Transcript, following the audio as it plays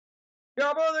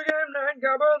Gabba the game night,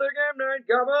 Gabba the game night,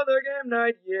 Gabba the game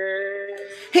night, yeah.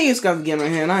 Hey, it's Gabba TGK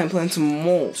here, and I am playing some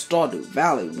more Stardew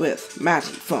Valley with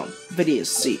Matty from Video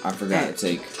C. I forgot to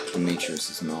take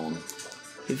Demetrius' melon.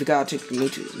 You forgot to take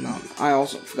Demetrius' melon. I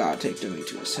also forgot to take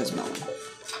Demetrius his melon.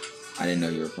 I didn't know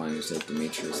you were planning to take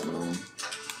Demetrius' melon.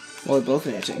 Well, we both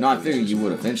need to take No, I figured you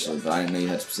would eventually, but I didn't know you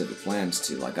had specific plans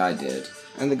to, like I did.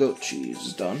 And the goat cheese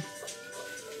is done.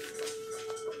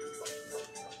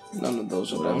 None of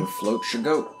those are Whatever done. floats your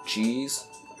goat, cheese.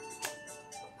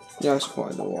 Yeah, it's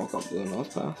quite the walk up the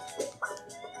north path.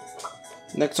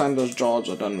 Next time those jars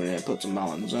are done, we need to put some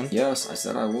melons in. Yes, I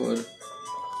said I would.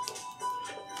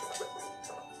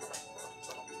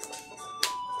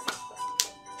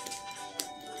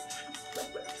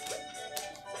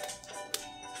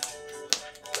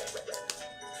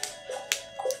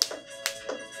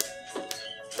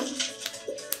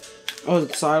 Oh, is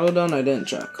the silo done? I didn't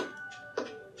check.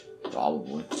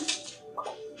 Probably.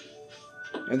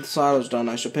 If the silo's done,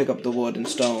 I should pick up the wood and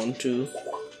stone to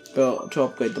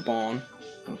upgrade the barn.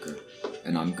 Okay.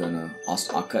 And I'm gonna...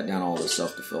 I'll cut down all this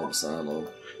stuff to fill the silo.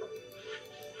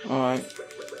 Alright.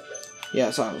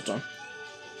 Yeah, silo's done.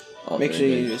 Oh, Make sure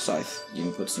you baby, use your scythe. you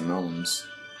can put some melons.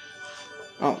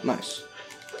 Oh, nice.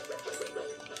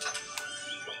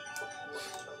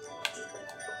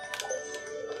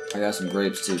 I got some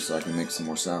grapes too, so I can make some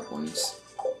more saplings.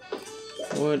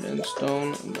 Wood and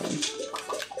stone, and then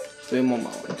 3 more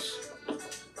melons.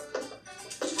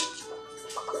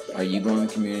 Are you going to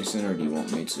the community center, or do you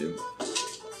want me to?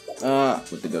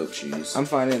 With the goat cheese. I'm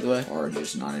fine either way. Or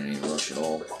just not in any rush at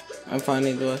all. I'm fine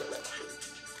either way.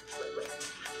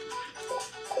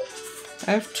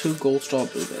 I have 2 gold star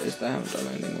blueberries that I haven't done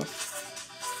anything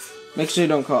with. Make sure you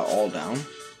don't cut all down.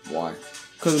 Why?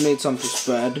 Because we need some to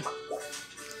spread.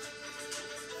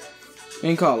 You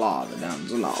can cut a lot of it down,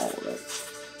 so not all of it.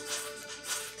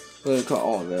 But if you cut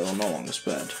all of it, it will no longer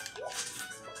spread.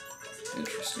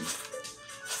 Interesting.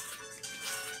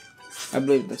 I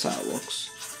believe that's how it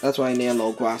works. That's why you need a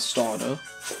low grass starter.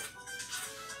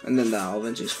 And then that'll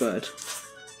eventually spread.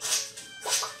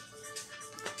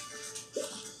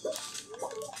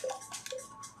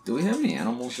 Do we have any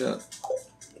animals yet?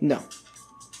 No.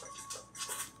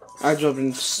 I've just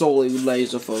been solely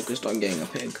laser focused on getting a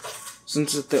pig.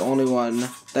 Since it's the only one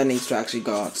that needs to actually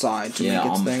go outside to make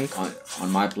its thing. On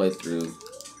my playthrough,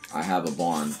 I have a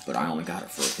barn, but I only got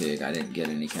it for a pig. I didn't get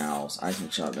any cows. I can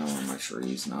chop down one of my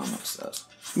trees, now I'm upset.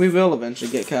 We will eventually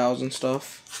get cows and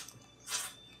stuff.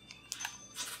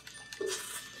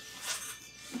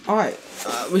 Alright,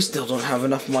 we still don't have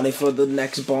enough money for the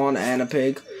next barn and a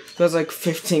pig. There's like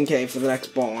 15k for the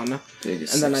next barn. Pig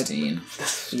is And then 16.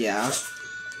 Yeah.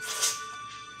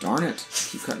 Darn it.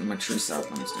 I keep cutting my tree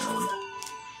saplings down.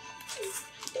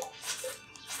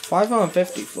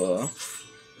 550 for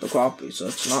the crappie, so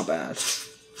it's not bad.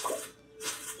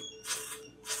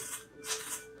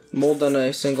 More than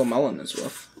a single melon is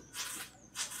worth.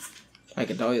 I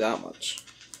can tell you that much.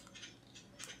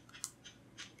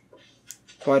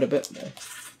 Quite a bit more.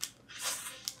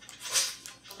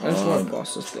 I just want to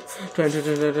boss this thing. You go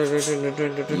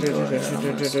ahead, I'm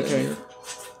gonna stay here.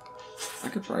 I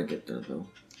could probably get there though.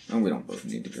 And we don't both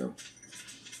need to go.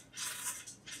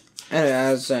 Anyway, as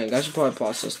I was saying, I should probably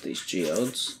process these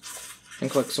geodes and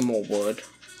collect some more wood.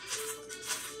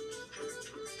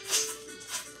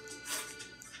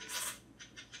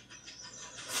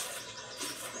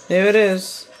 Here it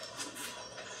is.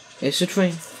 It's a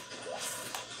train.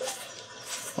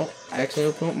 Oh, I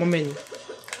accidentally opened up my menu.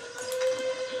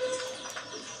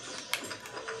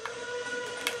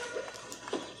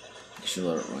 You should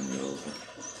let it run you over.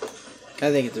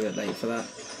 I think it's a bit late for that.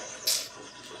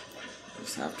 You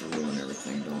just have to ruin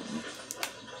everything, don't you?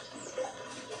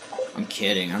 I'm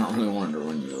kidding. I don't really want it to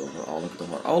run you over. Oh, look at the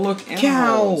heart. Oh, look,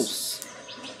 animals! Cows!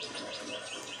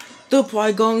 They're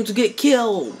probably going to get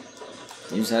killed!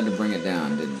 You just had to bring it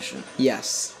down, didn't you?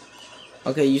 Yes.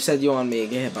 Okay, you said you wanted me to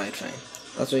get hit by a train.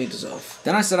 That's what you deserve.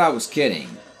 Then I said I was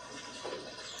kidding.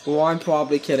 Well, I'm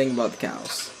probably kidding about the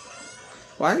cows.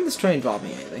 Why isn't this train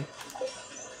dropping anything?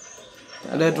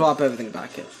 I did drop everything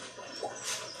back here.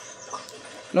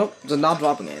 Nope, they're not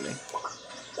dropping anything.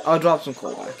 I'll drop some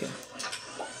coal back here.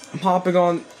 I'm hopping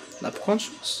on leprechaun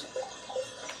shoes.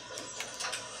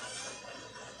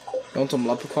 You want some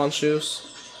leprechaun shoes?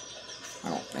 I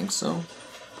don't think so.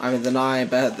 I mean, they're not any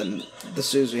better than the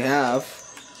shoes we have.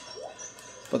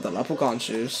 But the leprechaun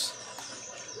shoes.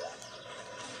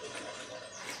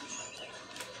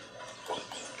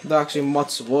 They're actually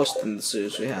much worse than the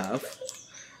shoes we have.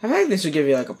 I think they should give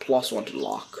you like a +1 to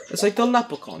lock. It's like the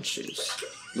leprechaun shoes.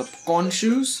 Leprechaun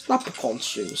shoes? Leprechaun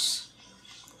shoes.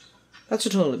 That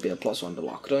should totally be a +1 to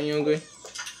luck, don't you agree?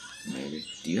 Maybe.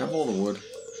 Do you have all the wood?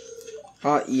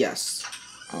 Yes.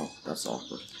 Oh, that's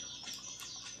awkward.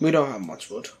 We don't have much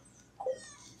wood.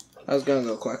 I was gonna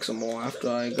go collect some more after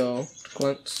I go to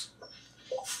Clint's.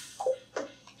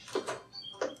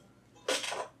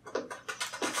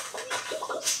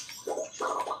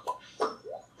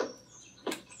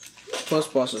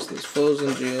 First process these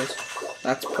frozen gears.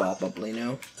 That's probably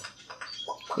new.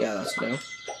 Yeah, that's new.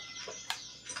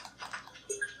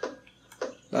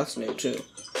 That's new too.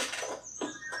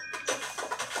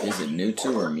 Is it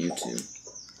Mewtwo or Mewtwo?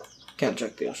 Can't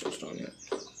check the ocean stone yet.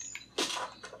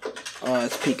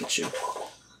 It's Pikachu.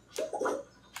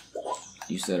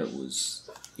 You said it was...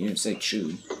 You didn't say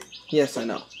Chew. Yes, I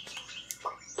know.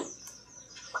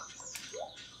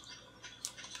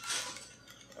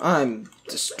 I'm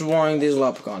destroying these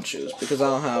leprechaun shoes because I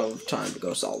don't have time to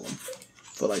go sell them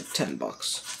for like $10.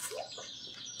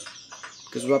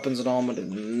 Because weapons and armor do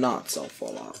not sell for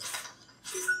a lot.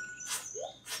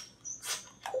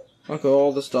 Okay,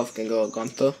 all the stuff can go to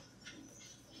Gunther.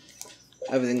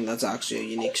 Everything that's actually a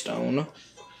unique stone.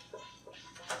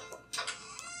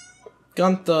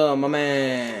 Gunther, my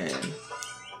man.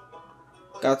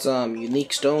 Got some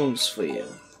unique stones for you.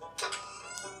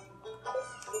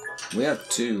 We have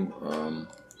 2,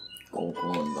 gold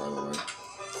one, by the way.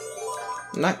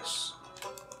 Nice.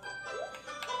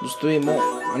 There's 3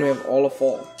 more, and we have all of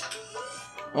 4.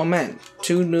 Oh man,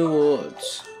 2 new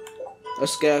words. A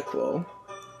scarecrow,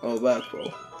 or a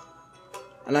bearcrow.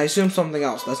 And I assume something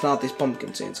else that's not these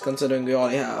pumpkin seeds, considering we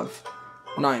already have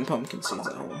 9 pumpkin seeds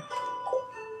at home.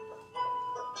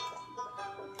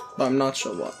 But I'm not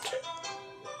sure what.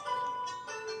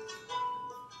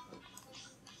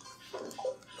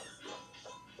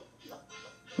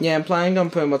 Yeah, I'm planning on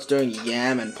pretty much doing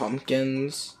yam and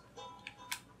pumpkins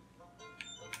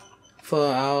for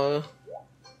our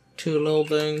 2 little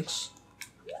things.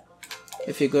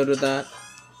 If you're good with that.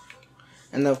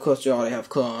 And then of course you already have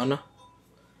corn.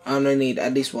 I only need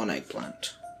at least 1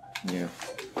 eggplant. Yeah.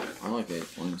 I like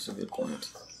eggplant. It's a good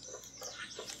plant.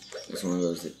 It's one of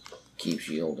those that keeps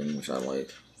yielding, which I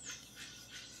like.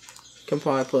 Can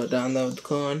probably put it down there with the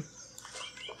corn.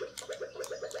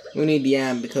 We need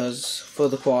yam because for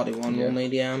the quality one we'll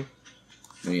need yam.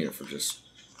 We need it for just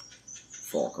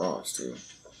fall crops too.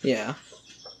 Yeah.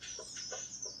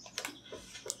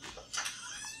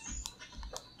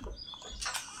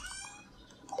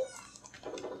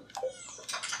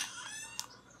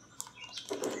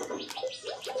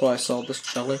 Probably sell this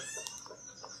jelly.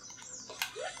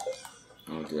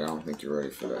 Oh dude, I don't think you're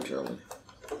ready for that jelly.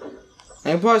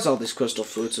 I can probably sell these crystal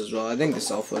fruits as well. I think they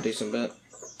sell for a decent bit.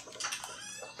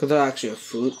 Because they're actually a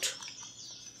fruit.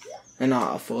 And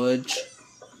not a fudge.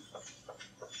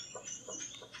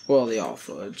 Well, they are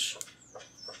fudge.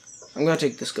 I'm gonna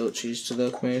take this goat cheese to the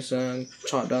community and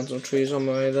chop down some trees on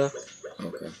my way there.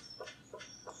 Okay.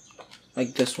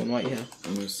 Like this one right here.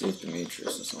 I'm gonna see if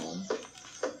Demetrius is home.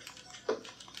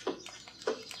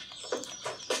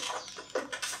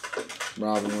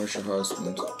 Robin, where's your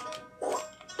husband?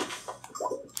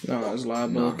 No, it's lab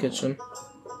in the kitchen.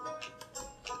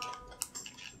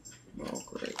 Oh,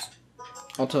 great.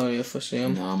 I'll tell you if I see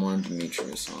him. No, I'm on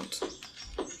Demetrius' hunt.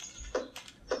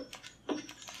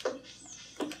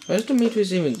 Where does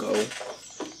Demetrius even go?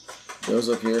 Goes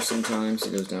up here sometimes,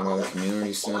 he goes down by the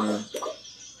community center.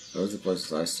 Those are the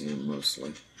places I see him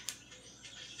mostly.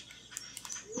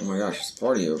 Oh my gosh, it's a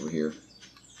party over here.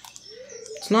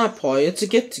 It's not a party, it's a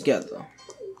get together.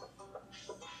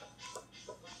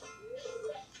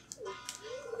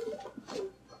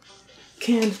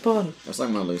 Canned party. That's like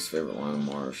my least favorite line of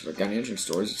Mars. She's like, got any interesting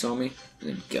stories to tell me? And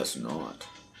then guess not.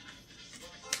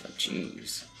 Like,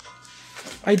 jeez.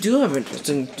 I do have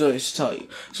interesting stories to tell you.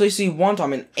 So you see, one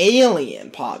time an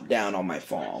alien popped down on my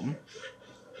farm.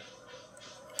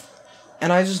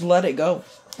 And I just let it go.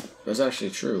 That's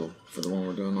actually true for the one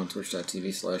we're doing on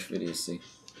twitch.tv/VDC.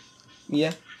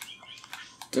 Yeah.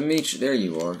 Dimitri, there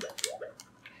you are.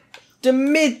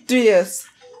 Demetrius!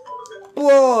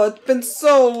 Bro, it's been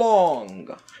so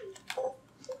long.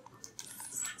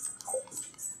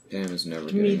 Pam is never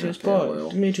Demetrius getting that party. oil.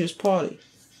 Demetrius party.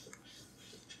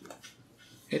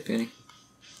 Hey, Penny.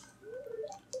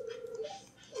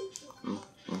 Oh,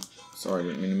 sorry, I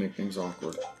didn't mean to make things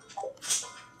awkward.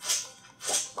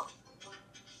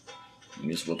 Let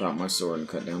me just whip out my sword and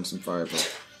cut down some fiber.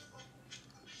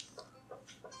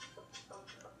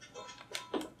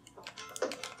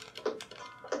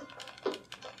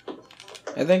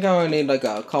 I think I only need like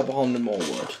a couple hundred more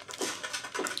wood.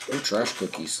 Ooh, trash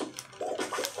cookies.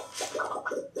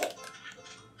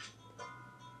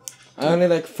 I only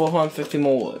need like 450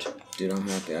 more wood. Dude, I'm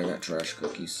happy I got trash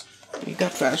cookies. You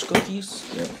got fast cookies?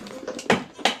 Yep.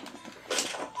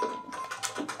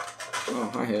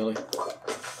 Oh, hi, Haley.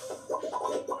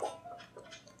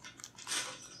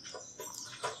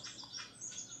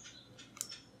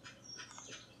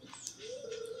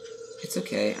 It's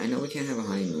okay. I know we can't have a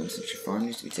honeymoon since your farm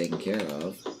needs to be taken care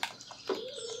of.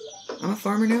 I'm a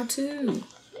farmer now, too.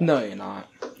 No, you're not.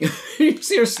 You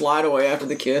see her slide away after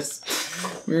the kiss?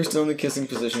 We were still in the kissing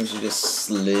position. She just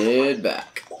slid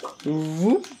back.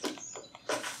 Whoop.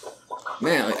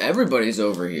 Man, like, everybody's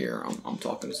over here. I'm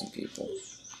talking to some people.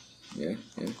 Yeah.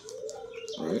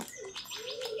 Right.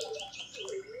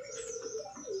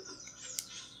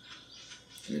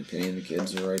 And then Penny and the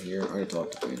kids are right here. I already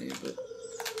talked to Penny, but...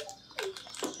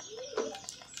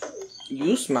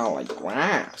 You smell like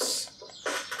grass.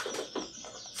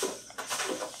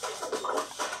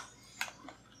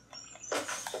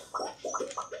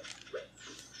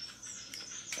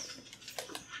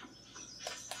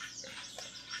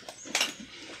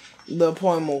 The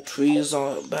primal trees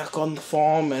are back on the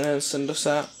farm and in cinder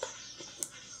sap.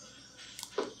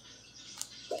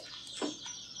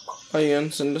 Are you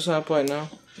in cinder sap right now?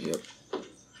 Yep.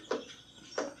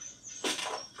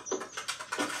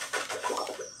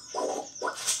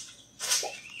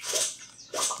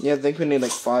 Yeah, I think we need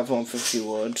like 550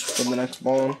 wood for the next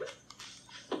barn.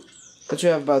 But you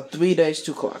have about 3 days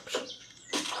to collect.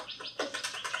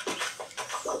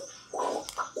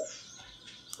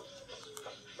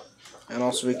 And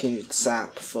also we can use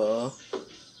sap for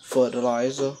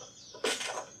fertilizer.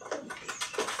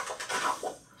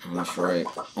 Oh, that's right.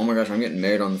 Oh my gosh, I'm getting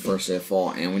married on the first day of fall,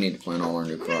 and we need to plant all our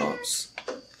new crops.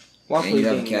 Luckily, And you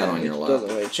have a being cat on married your lap. doesn't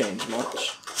really change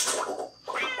much.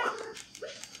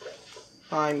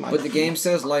 Hi, Mike. But the game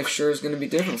says life sure is going to be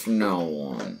different from now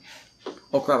on.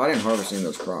 Oh crap, I didn't harvest any of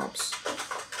those crops.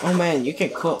 Oh man, you can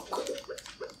cook.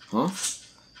 Huh?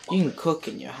 You can cook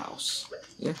in your house.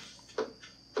 Yeah.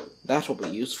 That will be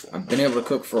useful. I've been able to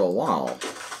cook for a while.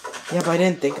 Yeah, but I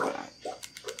didn't think of that.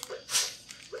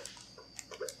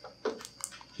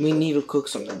 We need to cook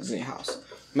some things in your house.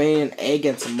 Made an egg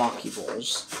and some maki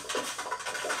balls.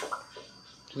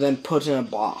 Then put in a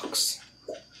box.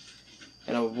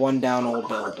 In a one-down old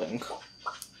building.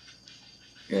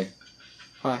 Okay.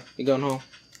 Hi, you going home?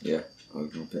 Yeah. I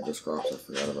was going to pick those crops I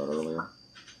forgot about earlier.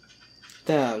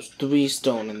 There's 3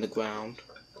 stone in the ground.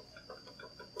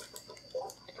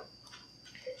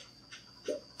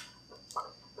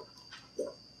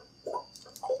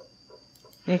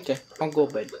 Okay, I'll go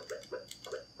to bed.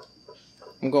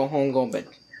 I'm going home, go to bed.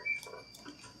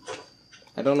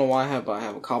 I don't know why I have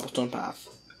a cobblestone path.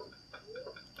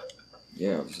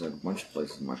 Yeah, there's a bunch of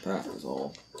places in my path is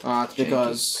all. It's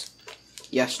because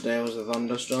yesterday was a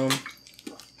thunderstorm.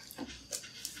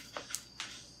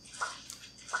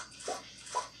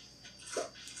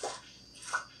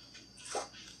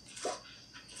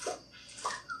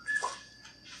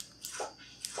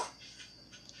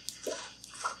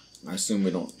 I assume we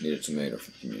don't need a tomato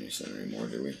for the community center anymore,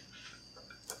 do we?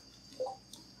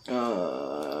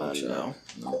 No.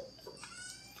 No.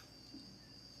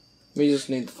 We just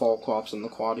need the fall crops and the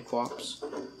quality crops.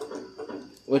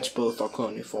 Which both are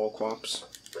currently fall crops.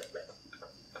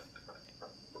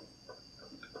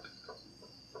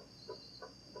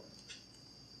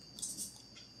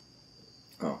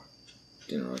 Oh.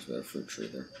 Didn't realize we had a fruit tree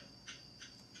there.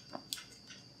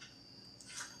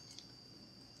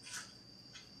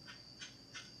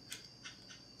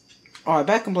 Alright,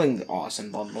 back and playing the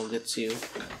awesome bundle gets you.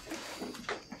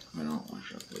 I don't like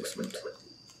that placement.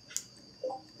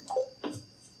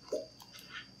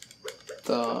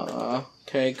 The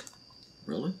keg.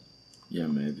 Really? Yeah,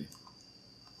 maybe.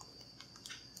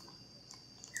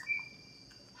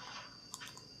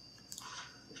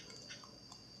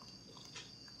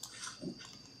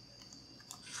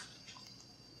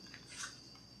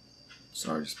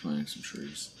 Sorry, just planting some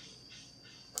trees.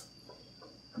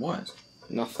 What?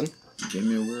 Nothing. You gave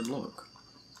me a weird look.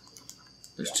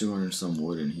 There's 200 some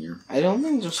wood in here. I don't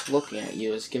think just looking at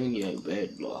you is giving you a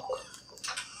weird look.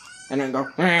 And then go,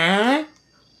 eh?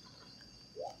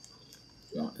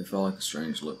 Well, it felt like a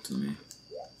strange look to me.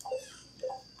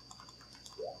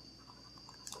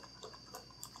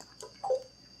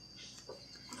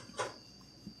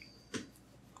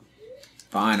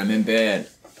 Fine, I'm in bed.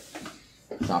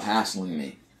 Stop hassling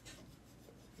me.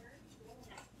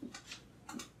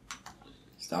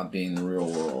 Stop being the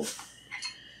real world.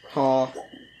 Huh.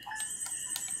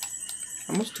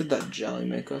 How much did that jelly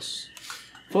make us?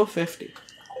 $4.50.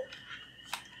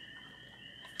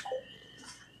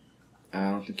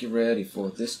 I don't think you're ready for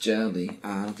this jelly.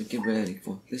 I don't think you're ready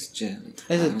for this jelly.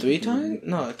 Is it 3 times?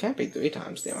 No, it can't be 3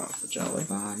 times the amount of jelly.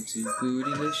 Body too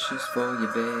bootylicious for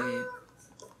your babe.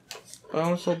 I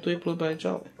only sold 3 blueberry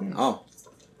jelly. Oh.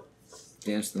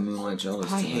 Dance the Moonlight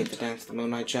Jellies. I hate the Dance the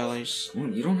Moonlight Jellies. Well,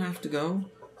 you don't have to go.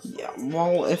 Yeah,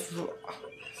 well, if...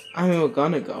 I mean, we're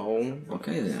gonna go.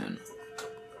 Okay, then.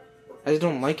 I just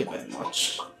don't like it very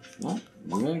much. Well,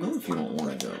 we won't go if you don't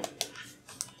want to go.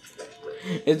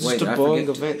 It's just a boring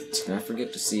event. Did I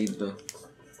forget to seed the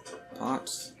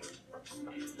pots?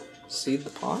 Seed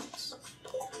the pots?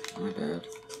 My bad.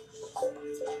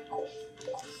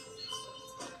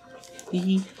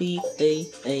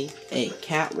 Hey,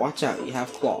 cat, watch out, you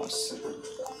have claws.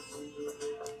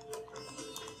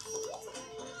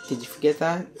 Did you forget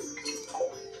that?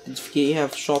 Did you forget you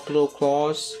have sharp little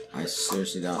claws? I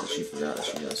seriously doubt that she forgot that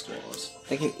she has claws.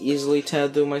 I can easily tear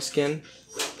through my skin.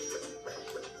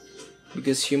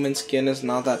 Because human skin is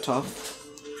not that tough.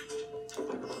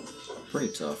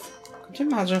 Pretty tough. Could you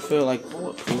imagine if we were like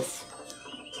bulletproof?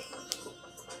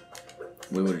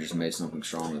 We would have just made something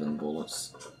stronger than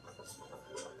bullets.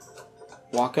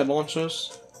 Rocket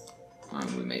launchers?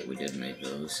 We did make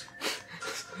those.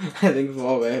 I think we've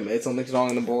already made something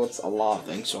stronger than bullets. A lot of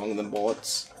things stronger than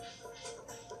bullets.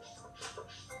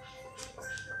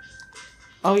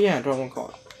 Oh yeah, draw one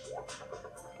card.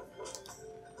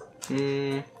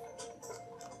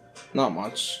 Not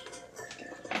much.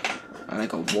 I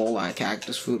like a walleye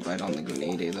cactus fruit, but I don't think we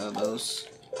need either of those.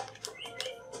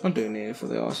 What do we need for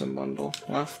the arson bundle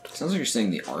left? Sounds like you're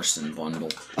saying the arson bundle.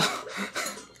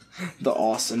 The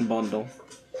arson bundle.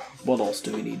 What else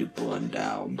do we need to burn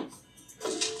down?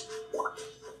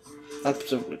 That's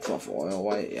specifically truffle oil,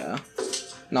 right? Yeah.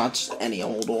 Not just any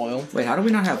old oil. Wait, how do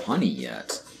we not have honey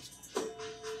yet?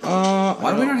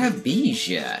 Why do we not have bees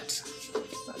yet?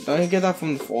 Don't you get that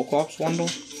from the 4 crops bundle?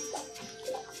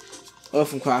 Or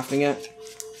from crafting it?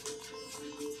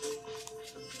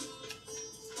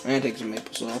 And take some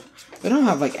maple syrup. We don't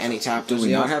have like any tappers Do we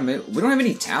yet. not have we don't have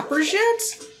any tappers yet?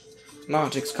 No,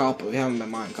 it takes copper. We haven't been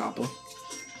mining copper.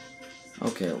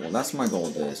 Okay, well that's my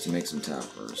goal today, is to make some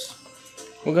tappers.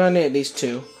 We're gonna need at least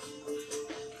 2.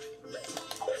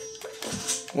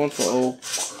 One for oak.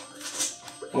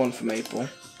 One for maple.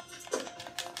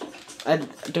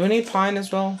 Do we need pine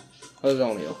as well? Or is it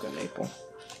only oak and maple?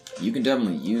 You can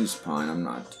definitely use pine.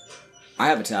 I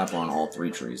have a tapper on all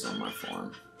 3 trees on my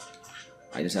farm.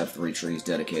 I just have 3 trees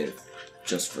dedicated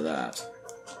just for that.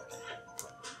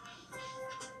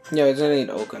 Yeah, we just need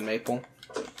oak and maple.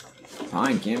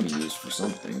 Pine can be used for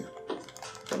something.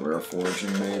 Rare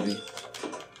foraging, maybe?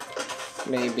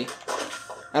 Maybe.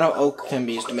 I know oak can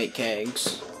be used to make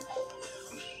kegs.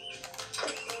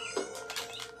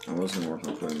 I was gonna work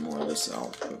on putting more of this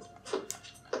out, but...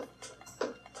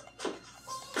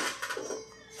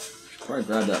 Should probably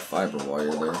grab that fiber while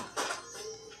you're there.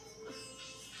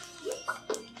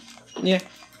 Yeah.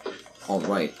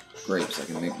 Alright, grapes, I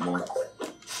can make more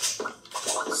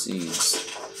seeds.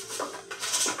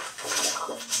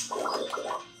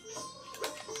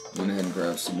 Went ahead and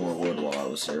grabbed some more wood while I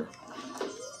was here.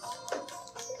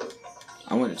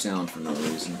 I went to town for no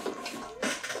reason.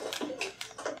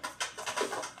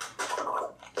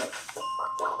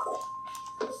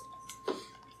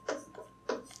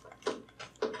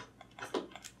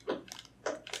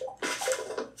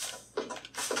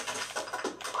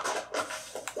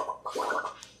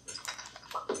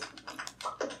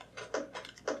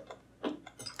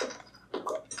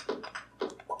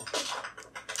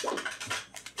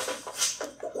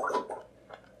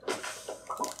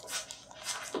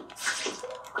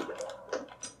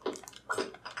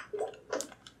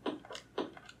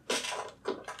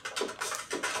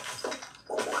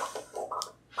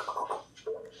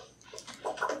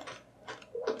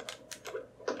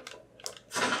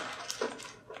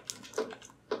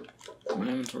 My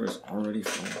inventory is already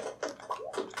full.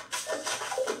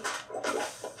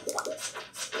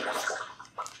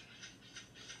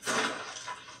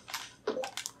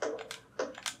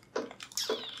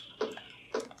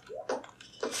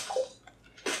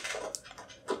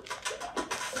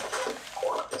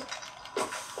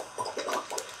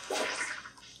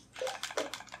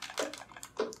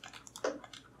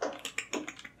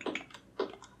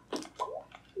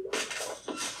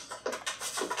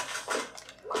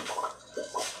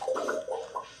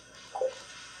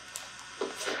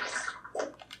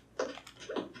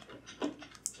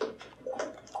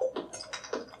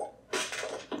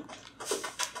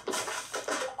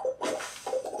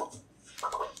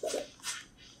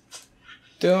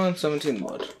 They're on 17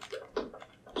 wood.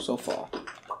 So far.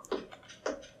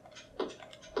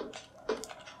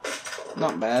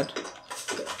 Not bad.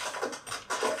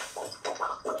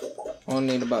 I'll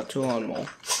need about 200 more.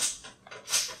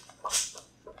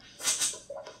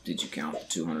 Did you count the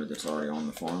 200 that's already on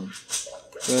the farm?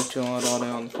 We have 200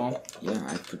 already on the farm. Yeah,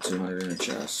 I put 200 in a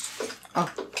chest.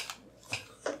 Oh.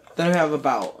 Then we have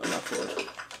about enough wood.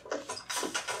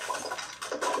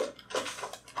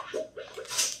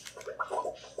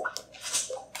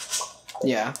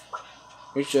 Yeah.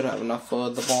 We should have enough for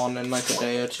the barn in like a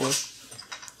day or two.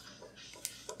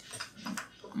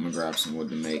 I'm gonna grab some wood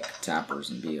to make tappers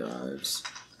and beehives.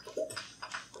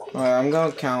 Alright, I'm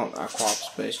gonna count our crop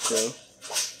space too.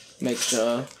 Make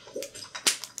sure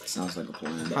Sounds like a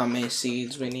plan. how many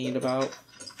seeds we need about.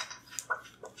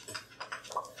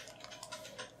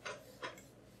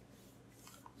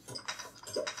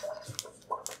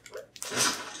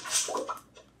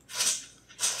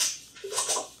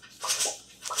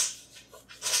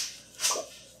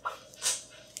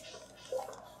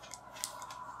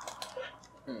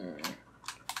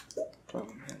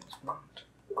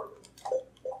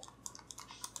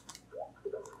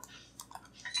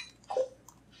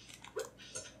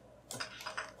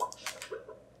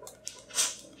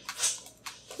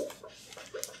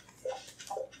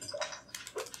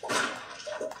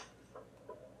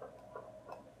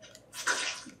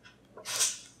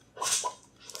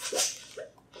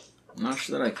 I'm not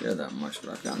sure that I care that much,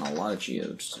 but I've gotten a lot of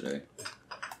geodes today.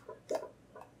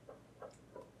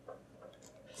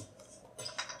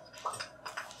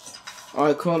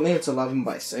 Alright, currently it's 11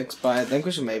 by 6, but I think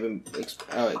we should maybe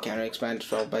can we expand to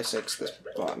 12 by 6? This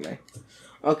brought me.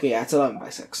 Okay, yeah, it's 11 by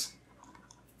 6.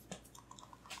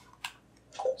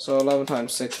 So 11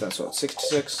 times 6, that's what,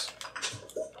 66?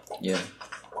 Yeah.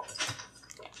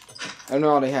 And we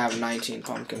already have 19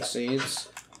 pumpkin seeds.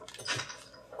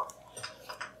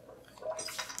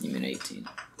 You mean 18.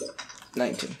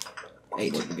 19.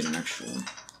 18. What if we get an extra one?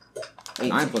 18.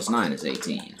 9 plus 9 is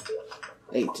 18.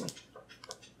 18.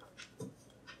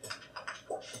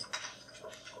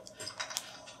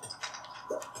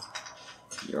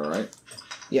 You alright?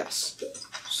 Yes.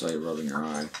 Saw you rubbing your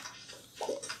eye.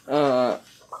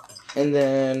 And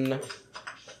then,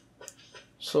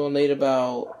 so we'll need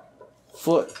about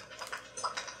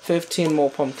 15 more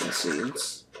pumpkin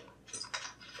seeds.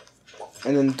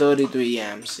 And then 33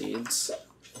 yam seeds.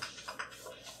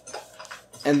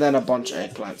 And then a bunch of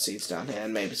eggplant seeds down here,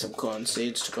 and maybe some corn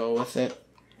seeds to go with it.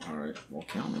 Alright, we'll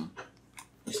count them.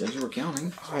 You said you were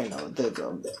counting. I know, there's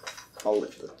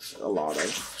a lot of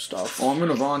stuff. Well, I'm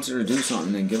gonna volunteer to do something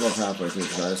and then give up halfway through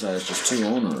because I decided it's just too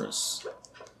onerous.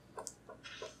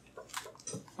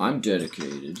 I'm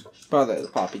dedicated. Brother, the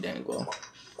Poppy Dangle.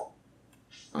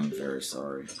 I'm very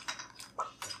sorry.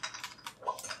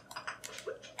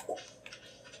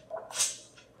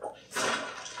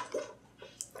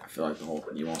 I feel like the whole...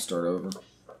 You want to start over?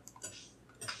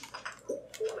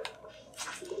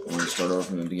 Want to start over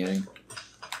from the beginning?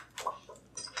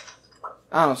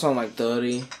 I don't know, something like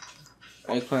 30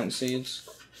 eggplant seeds.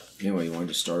 Anyway, you want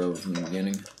to just start over from the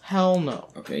beginning? Hell no.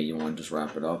 Okay, you want to just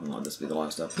wrap it up and let this be the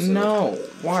last episode? No.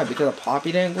 Why? Because of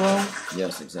Poppy didn't grow?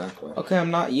 Yes, exactly. Okay, I'm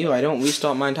not you. I don't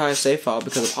restart my entire save file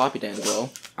because of Poppy didn't grow.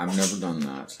 I've never done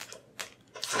that.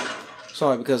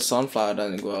 Sorry, because Sunflower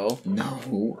doesn't grow.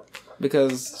 No.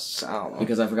 Because, I don't know.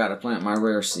 Because I forgot to plant my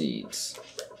rare seeds.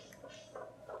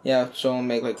 Yeah, so we'll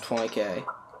make like 20k.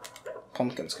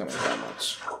 Pumpkins can make that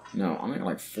much. No, I'll make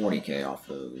like 40k off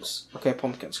those. Okay,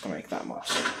 pumpkins can make that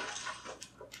much.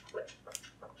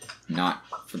 Not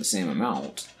for the same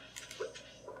amount.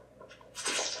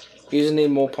 You just need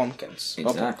more pumpkins.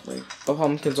 Exactly. But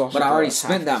pumpkins also. But I already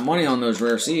spent that money on those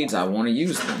rare seeds. I want to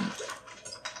use them.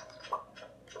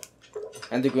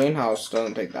 And the greenhouse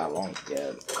doesn't take that long to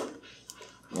get.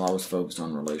 Well, I was focused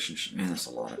on relationship. Man, that's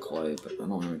a lot of clay, but I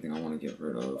don't have anything I want to get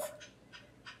rid of.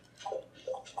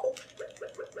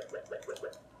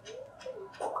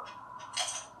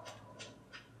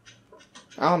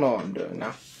 I don't know what I'm doing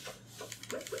now.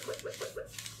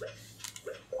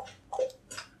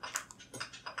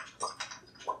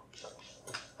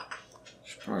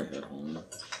 Should probably head home.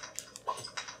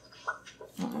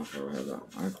 I don't know if I ever have that.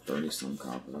 I have 30 some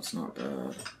copper. That's not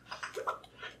bad.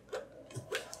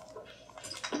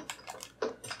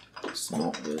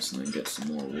 Smelt this and then get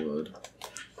some more wood.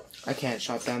 I can't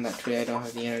chop down that tree. I don't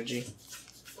have the energy.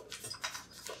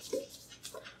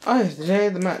 Oh, today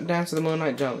the Dance of the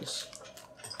Moonlight Jellies.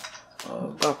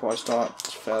 That'll probably start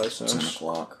fairly soon. 10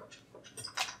 o'clock.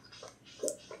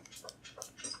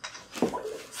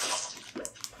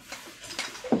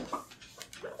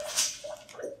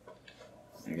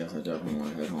 I guess I definitely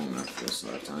want to head home after this so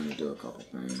I have time to do a couple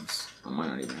things. I might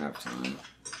not even have time.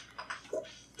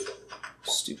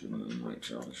 Stupid Moonlight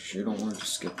Jellyfish. You don't want to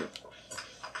just skip it.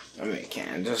 I mean, you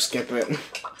can just skip it.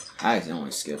 I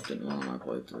accidentally skipped it in one of my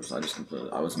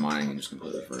playthroughs. I was mining and just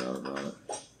completely forgot about it.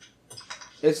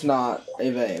 It's not a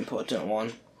very important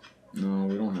one. No,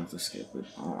 we don't have to skip it.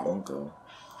 I'll go.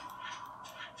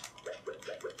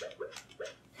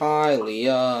 Hi,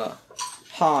 Leah.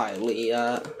 Hi,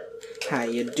 Leah. How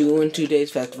you doing?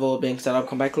 Today's festival being set up.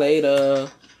 Come back later.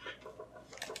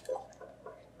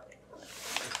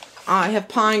 I have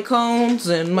pine cones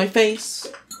in my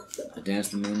face. I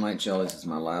danced the Moonlight Jellies. It's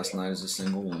my last night as a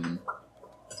single woman.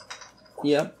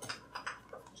 Yep.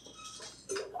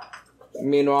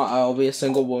 Meanwhile, I'll be a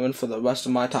single woman for the rest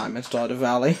of my time in Stardew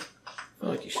Valley. I feel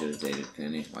like you should have dated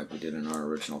Penny, like we did in our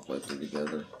original playthrough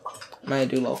together. I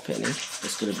do love Penny.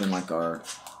 This could have been like our,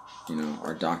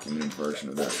 our documented version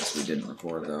of that, since we didn't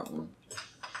record that one.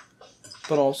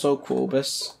 But also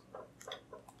Quobus.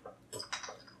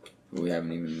 Who we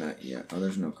haven't even met yet. Oh,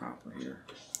 there's no copper here.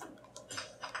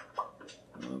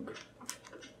 Ugh.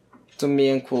 So me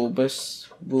and Quobus,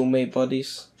 roommate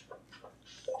buddies.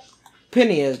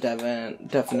 Penny is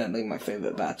definitely my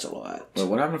favorite bachelorette. Wait, what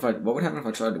would happen if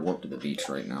I tried to warp to the beach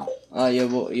right now? You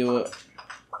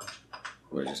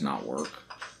Would it just not work?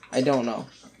 I don't know.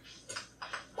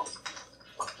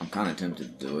 I'm kind of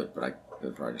tempted to do it, but I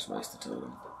would probably just waste the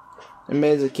totem. It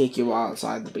may as well kick you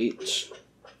outside the beach.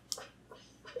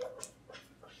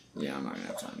 Yeah, I'm not gonna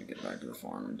have time to get back to the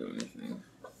farm and do anything.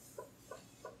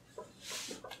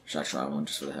 Should I try one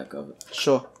just for the heck of it?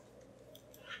 Sure.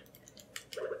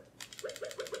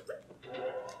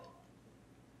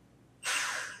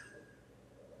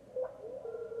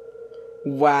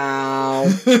 Wow.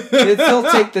 Did it still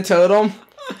take the totem?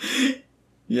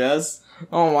 Yes.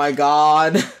 Oh my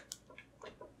god.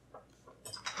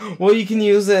 Well, you can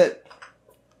use it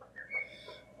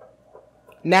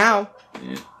now.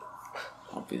 Yeah.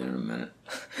 I'll be there in a minute.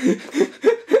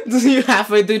 You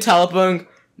halfway through teleporting?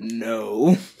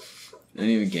 No. They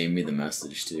even gave me the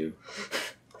message too.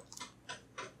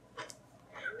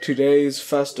 Today's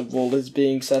festival is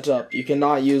being set up. You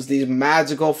cannot use these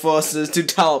magical forces to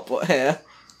teleport here.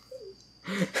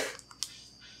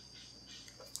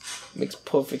 Makes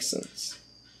perfect sense.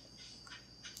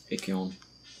 Hey, kill him.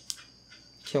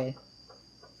 Kill him.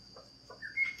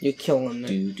 You're killing me.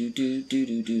 Do do do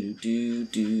do do do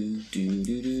do do do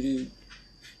do do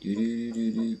do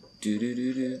do do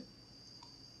do do.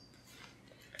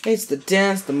 It's the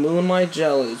dance, the Moonlight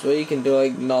Jellies, where you can do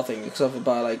like nothing except for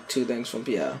buy like 2 things from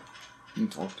Pierre. You can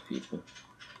talk to people.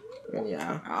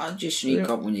 Yeah. I'll just sneak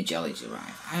up when the jellies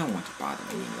arrive. I don't want to bother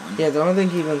anyone. Yeah, the only thing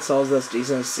he even sells that's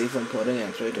decent is seafood pudding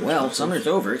and straight to Well, summer's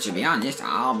over. To be honest,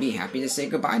 I'll be happy to say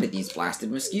goodbye to these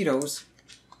blasted mosquitoes.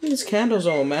 These candles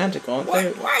are romantic, aren't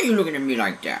they? Why are you looking at me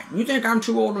like that? You think I'm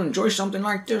too old to enjoy something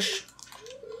like this?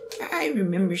 I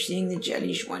remember seeing the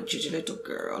jellies once as a little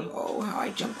girl. Oh, how I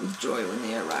jumped with joy when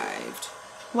they arrived.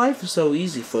 Life is so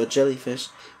easy for a jellyfish,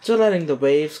 so letting the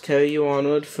waves carry you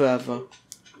onward forever.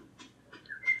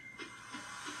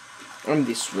 And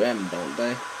they swim, don't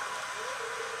they?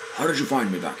 How did you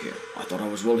find me back here? I thought I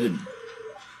was well hidden.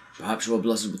 Perhaps you are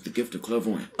blessed with the gift of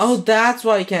clairvoyance. Oh, that's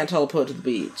why you can't teleport to the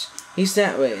beach. He's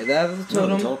wait, is that the totem?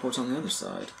 No, the teleport's on the other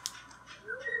side.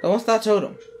 Then what's that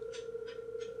totem?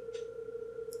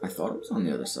 I thought it was on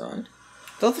the other side.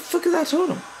 What the fuck is that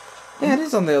totem? Yeah, it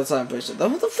is on the other side, person.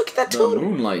 What the fuck is that The totem?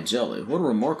 moonlight jelly. What a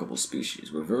remarkable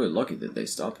species. We're very lucky that they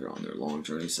stopped here on their long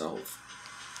journey south.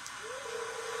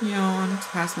 Yawn, it's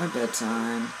past my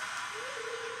bedtime.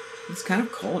 It's kind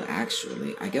of cold,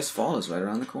 actually. I guess fall is right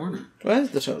around the corner.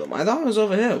 Where's the totem? I thought it was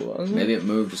over here, wasn't it? Maybe it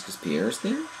moved just because Pierre's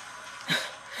there?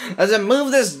 Does it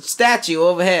move this statue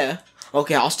over here?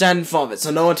 Okay, I'll stand in front of it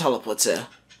so no one teleports here.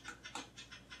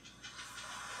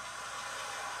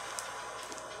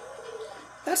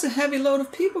 That's a heavy load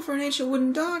of people for an ancient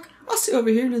wooden dock. I'll stay over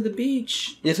here near the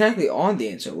beach. You're technically on the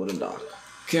ancient wooden dock.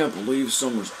 Can't believe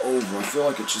summer's over. I feel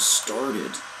like it just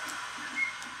started.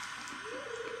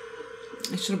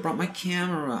 I should have brought my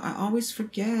camera. I always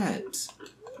forget.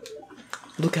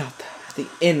 Look out there, at the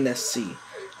endless sea.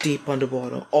 Deep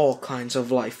underwater, all kinds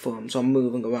of life forms are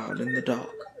moving around in the dark.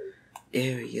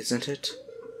 Eerie, isn't it?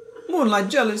 Moonlight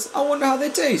jellies. I wonder how they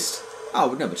taste. I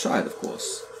would never try it, of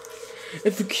course.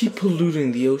 If we keep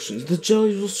polluting the oceans, the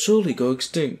jellies will surely go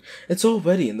extinct. It's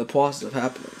already in the process of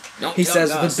happening. He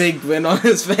says with a big grin on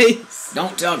his face.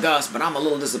 Don't tell Gus, but I'm a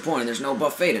little disappointed there's no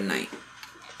buffet tonight.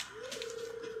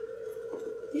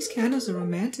 These candles are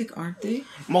romantic, aren't they?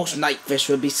 Most night fish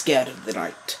would be scared of the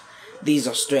night. These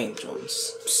are strange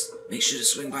ones. Psst, make sure to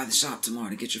swing by the shop tomorrow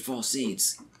to get your fall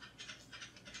seeds.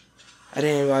 I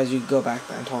didn't realize you'd go back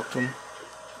there and talk to him.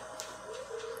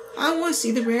 I want to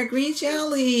see the rare green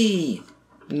jelly.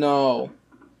 No.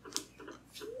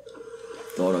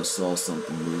 Thought I saw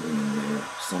something moving in there.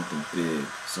 Something big,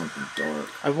 something dark.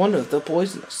 I wonder if they're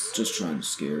poisonous. Just trying to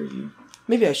scare you.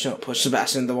 Maybe I shouldn't push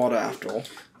Sebastian in the water after all.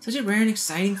 Such a rare and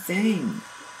exciting thing.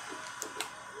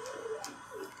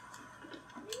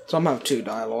 So I'm gonna have 2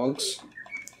 dialogues.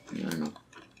 Yeah, I know.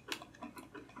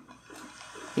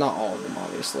 Not all of them,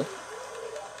 obviously.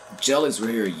 Jellies were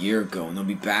here a year ago, and they'll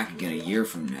be back again a year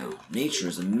from now. Nature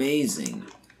is amazing.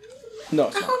 No,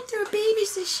 it's not. hope there are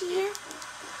babies this year.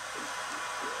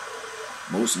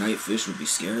 Most night fish would be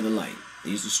scared of the light.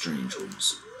 These are strange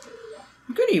ones.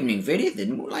 Good evening, Viddy. The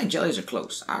moonlight jellies are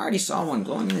close. I already saw one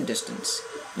glowing in the distance.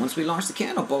 Once we launch the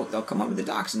candle boat, they'll come up to the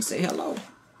docks and say hello.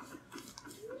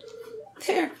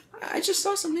 There, I just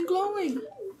saw something glowing.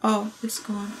 Oh, it's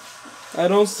gone. I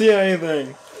don't see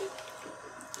anything.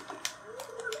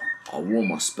 I wore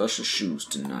my special shoes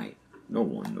tonight. No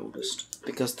one noticed.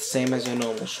 Because the same as your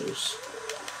normal shoes.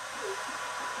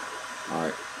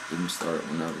 Alright, you can start it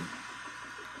whenever.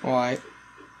 Alright.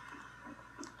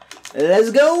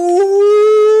 Let's go!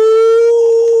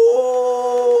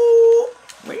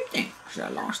 What do you think? Should I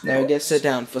launch the Now we boat? get sit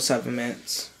down for 7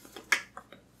 minutes.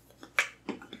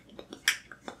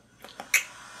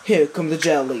 Here come the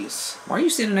jellies. Why are you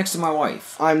sitting next to my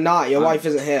wife? I'm not. Your wife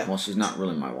isn't here. Well, she's not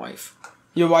really my wife.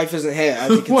 Your wife isn't here,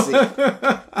 as you can see.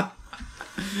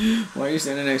 Why are you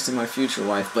standing next to my future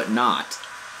wife, but not?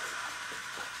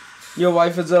 Your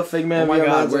wife is a figment Oh of my your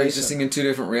god, we're imagination. existing in 2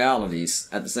 different realities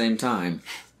at the same time.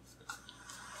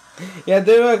 Yeah,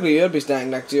 theoretically, you'd be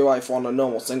standing next to your wife on a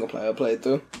normal single-player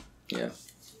playthrough. Yeah.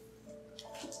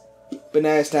 But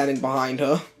now you're standing behind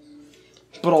her.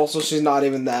 But also, she's not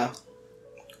even there.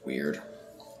 Weird.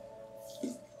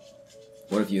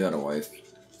 What if you had a wife?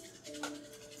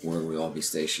 Where would we all be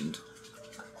stationed?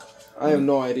 I have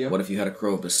no idea. What if you had a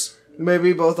Krobus?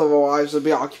 Maybe both of our wives would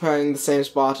be occupying the same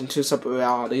spot in 2 separate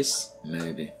realities.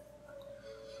 Maybe.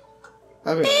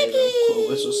 That'd be amazing if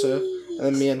Krobus was here. And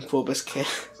then me and Krobus can.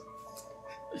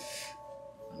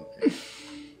 Okay.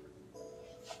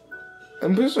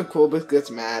 I'm pretty sure Krobus gets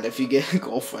mad if you get a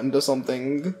girlfriend or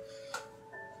something.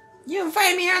 You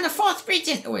invited me here on the 4th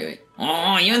pretense. Oh, wait.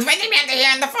 Oh, you invited me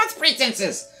here on the 4th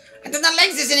pretenses. I do not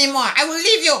like this anymore. I will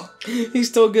leave you. He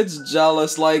still gets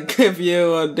jealous, like if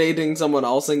you are dating someone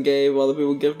else and gave other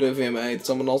people gifts, if you married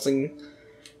someone else and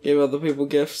gave other people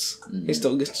gifts, he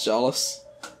still gets jealous.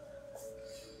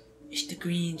 It's the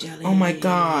green jelly. Oh my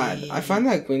god, I find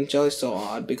that green jelly so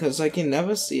odd because I can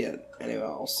never see it anywhere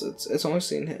else. It's only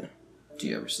seen here. Do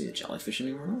you ever see a jellyfish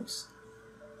anywhere else?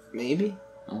 Maybe.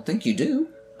 I don't think you do.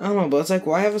 I don't know, but it's like,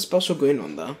 why have a special green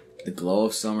one though? The glow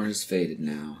of summer has faded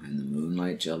now, and the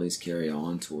moonlight jellies carry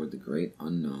on toward the great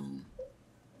unknown.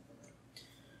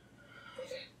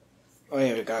 Oh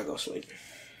yeah, we gotta go sleep.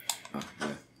 Oh,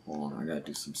 yeah. Hold on, I gotta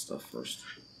do some stuff first.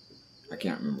 I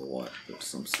can't remember what, but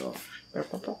some stuff. I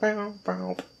got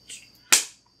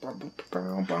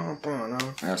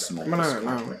some more.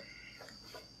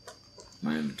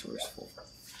 My inventory's full.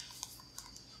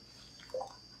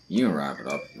 You can wrap it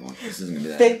up if you want. This isn't gonna be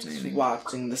that Thanks entertaining. for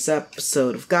watching this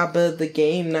episode of Gabba the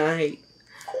Game Night.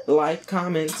 Like,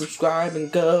 comment, subscribe,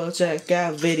 and go check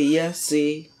out video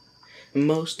C.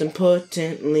 Most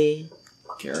importantly,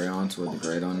 Carry on toward the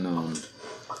great unknown.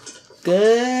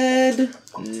 good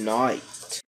night.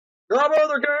 Gabba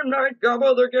the game night,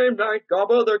 Gabba the game night,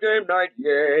 Gabba the game night,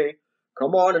 yay.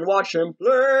 Come on and watch him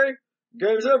play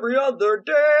games every other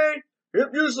day. If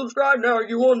you subscribe now,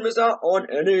 you won't miss out on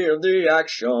any of the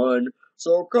action.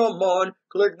 So come on,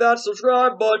 click that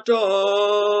subscribe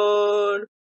button.